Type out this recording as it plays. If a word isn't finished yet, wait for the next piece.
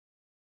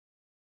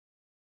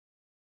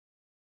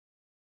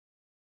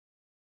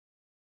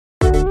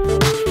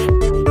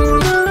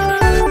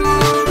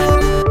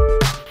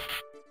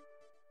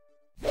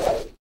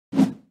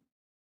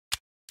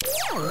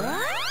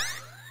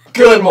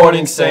Good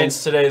morning,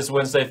 Saints. Today is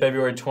Wednesday,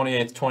 February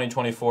 28th,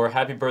 2024.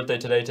 Happy birthday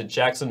today to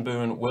Jackson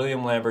Boone,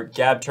 William Lambert,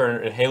 Gab Turner,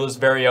 and Halo's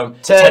very own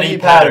Teddy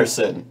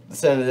Patterson. The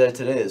saint of the day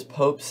today is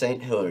Pope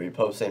St. Hilary.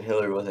 Pope St.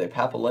 Hilary was a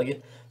papal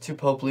legate to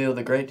Pope Leo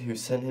the Great, who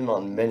sent him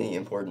on many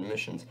important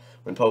missions.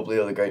 When Pope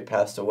Leo the Great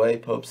passed away,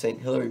 Pope St.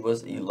 Hilary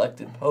was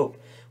elected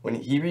pope. When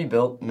he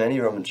rebuilt many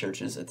Roman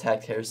churches,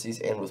 attacked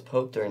heresies, and was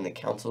pope during the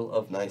Council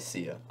of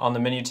Nicaea. On the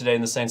menu today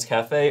in the Saints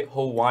Cafe,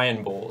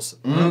 Hawaiian Bowls.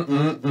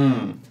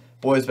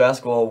 Boys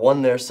basketball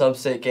won their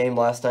sub-state game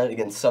last night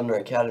against Sumner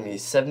Academy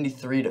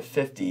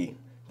 73-50.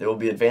 They will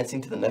be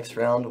advancing to the next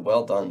round.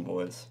 Well done,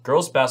 boys.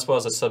 Girls basketball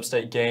has a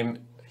sub-state game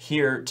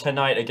here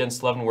tonight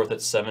against Leavenworth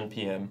at 7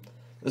 p.m.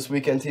 This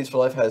weekend, Teens for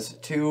Life has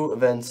two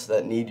events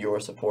that need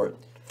your support.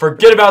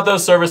 Forget about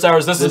those service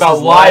hours. This is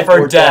about life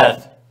or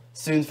death.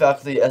 Students,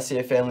 faculty,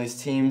 SCA families,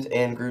 teams,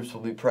 and groups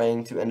will be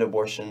praying to end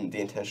abortion,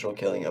 the intentional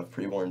killing of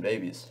preborn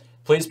babies.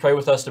 Please pray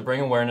with us to bring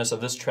awareness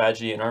of this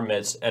tragedy in our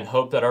midst and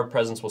hope that our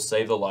presence will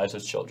save the lives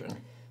of children.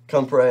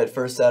 Come pray at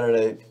First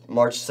Saturday,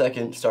 March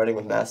 2nd, starting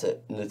with Mass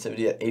at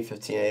Nativity at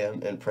 8:15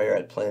 a.m. and prayer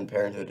at Planned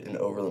Parenthood in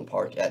Overland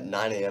Park at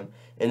 9 a.m.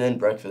 and then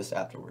breakfast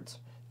afterwards.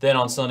 Then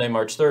on Sunday,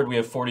 March 3rd, we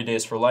have 40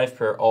 Days for Life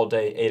prayer all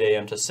day, 8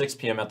 a.m. to 6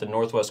 p.m. at the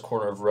northwest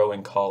corner of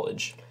Rowan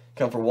College.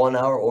 Come for 1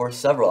 hour or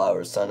several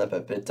hours. Sign up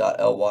at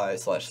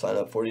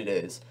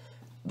bit.ly/signup40days.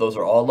 Those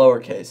are all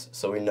lowercase,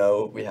 so we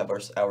know we have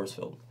our hours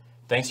filled.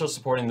 Thanks for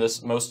supporting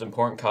this most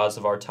important cause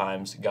of our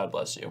times. God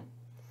bless you.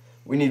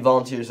 We need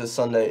volunteers this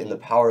Sunday in the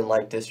Power and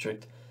Light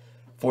District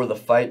for the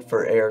Fight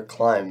for Air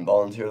climb.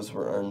 Volunteers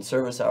will earn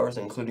service hours,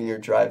 including your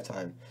drive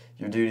time.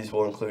 Your duties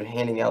will include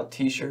handing out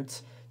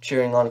T-shirts,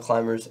 cheering on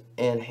climbers,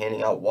 and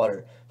handing out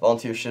water.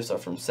 Volunteer shifts are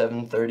from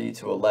 7:30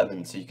 to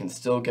 11, so you can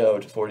still go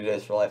to 40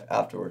 Days for Life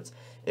afterwards.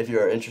 If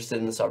you are interested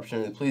in this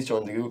opportunity, please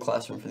join the Google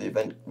Classroom for the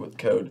event with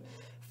code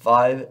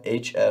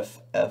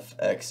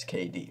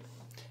 5HFFXKD.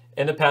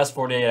 In the past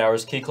 48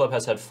 hours, Key Club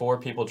has had 4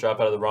 people drop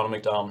out of the Ronald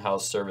McDonald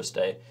House Service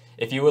Day.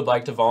 If you would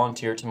like to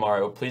volunteer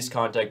tomorrow, please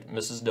contact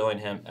Mrs.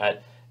 Dillingham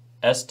at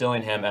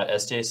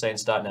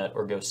sdillingham@stasaints.net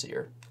or go see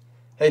her.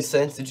 Hey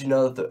Saints, did you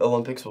know that the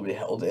Olympics will be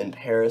held in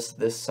Paris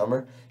this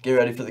summer? Get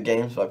ready for the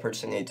games by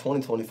purchasing a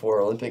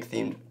 2024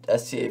 Olympic-themed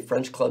STA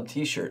French Club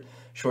t-shirt.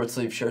 Short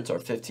sleeve shirts are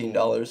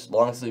 $15,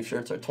 long sleeve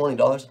shirts are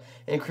 $20,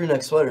 and crew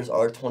neck sweaters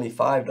are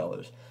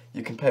 $25.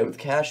 You can pay with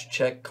cash,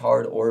 check,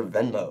 card, or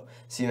Venmo.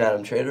 See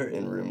Madam Trader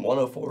in room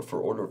 104 for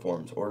order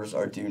forms. Orders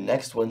are due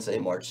next Wednesday,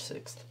 March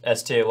 6th.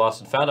 STA Lost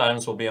and Found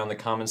items will be on the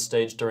Commons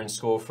stage during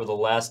school for the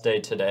last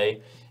day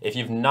today. If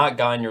you've not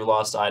gotten your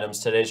lost items,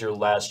 today's your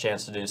last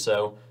chance to do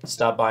so.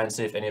 Stop by and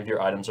see if any of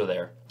your items are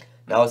there.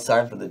 Now it's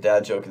time for the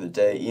dad joke of the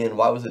day. Ian,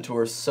 why was the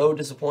tourist so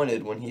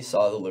disappointed when he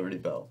saw the Liberty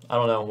Bell? I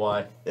don't know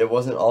why. It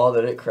wasn't all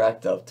that it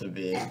cracked up to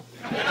be.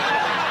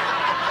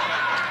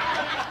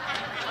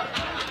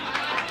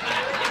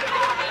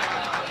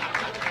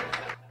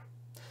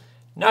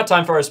 Now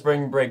time for our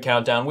spring break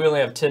countdown. We only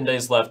have 10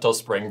 days left till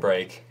spring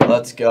break.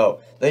 Let's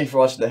go. Thank you for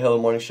watching the Halo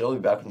Morning Show. We'll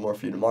be back with more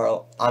for you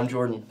tomorrow. I'm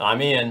Jordan.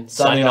 I'm Ian.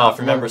 Signing off.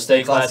 Remember,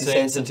 stay classy,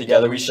 Saints, and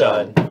together we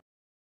shine.